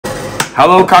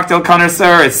Hello, cocktail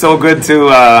connoisseur. It's so good to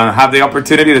have the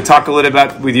opportunity to talk a little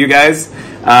bit with you guys.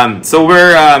 So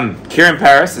we're here in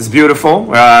Paris. It's beautiful.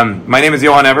 My name is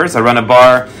Johan Evers. I run a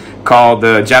bar called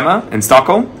Gemma in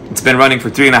Stockholm. It's been running for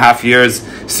 3.5 years.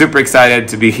 Super excited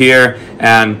to be here.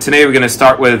 And today we're going to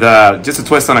start with just a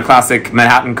twist on a classic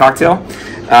Manhattan cocktail.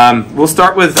 We'll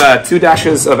start with 2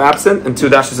 dashes of absinthe and 2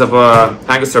 dashes of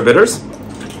Angostura bitters,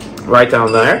 right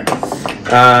down there.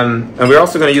 And we're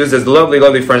also going to use this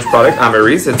lovely French product,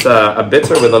 Amarise. It's a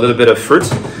bitter with a little bit of fruit.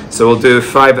 So we'll do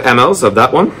 5 mLs of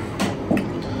that one.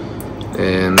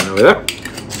 And over there.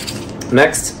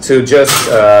 Next, to just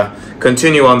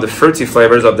continue on the fruity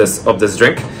flavors of this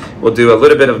drink, we'll do a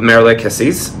little bit of Merlot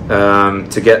Cassis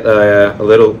to get a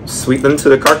little sweetness to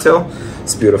the cocktail.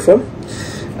 It's beautiful.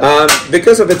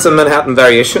 Because of it's a Manhattan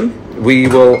variation, we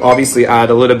will obviously add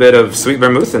a little bit of sweet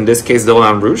vermouth, in this case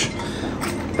Dolin Rouge.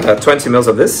 20 mils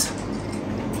of this.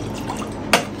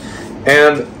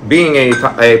 And being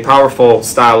a powerful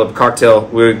style of cocktail,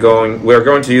 we're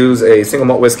going to use a single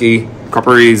malt whiskey,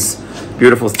 Copperies,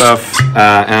 beautiful stuff,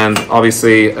 and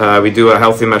obviously we do a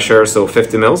healthy measure, so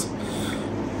 50 mils.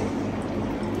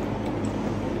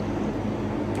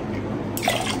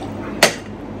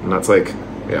 And that's like,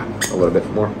 yeah, a little bit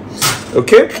more.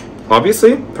 Okay,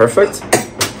 obviously, perfect.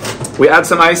 We add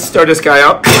some ice, stir this guy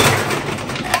up.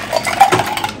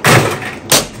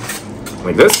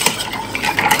 Like this.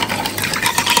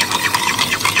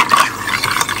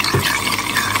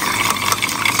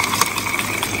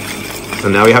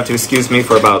 And now you have to excuse me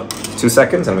for about 2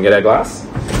 seconds and we get a glass.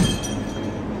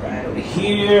 Right over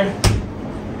here.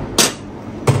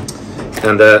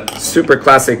 And the super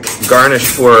classic garnish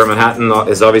for Manhattan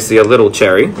is obviously a little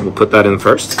cherry. We'll put that in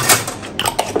first.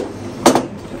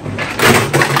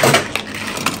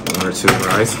 1 or 2 more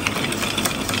ice.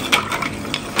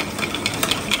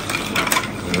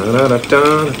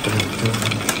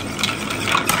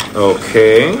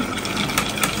 Okay. I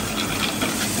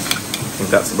think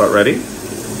that's about ready.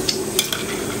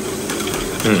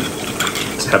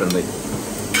 It's heavenly.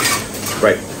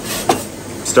 Right.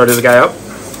 Start this guy up.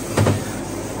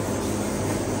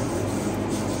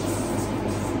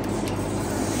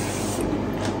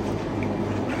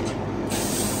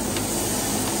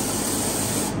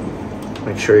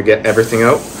 Make sure you get everything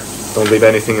out. Don't leave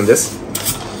anything in this.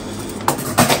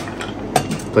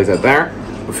 Place that there.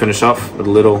 We'll finish off with a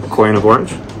little coin of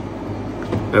orange.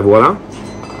 Et voila.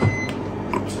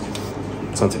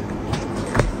 Santé.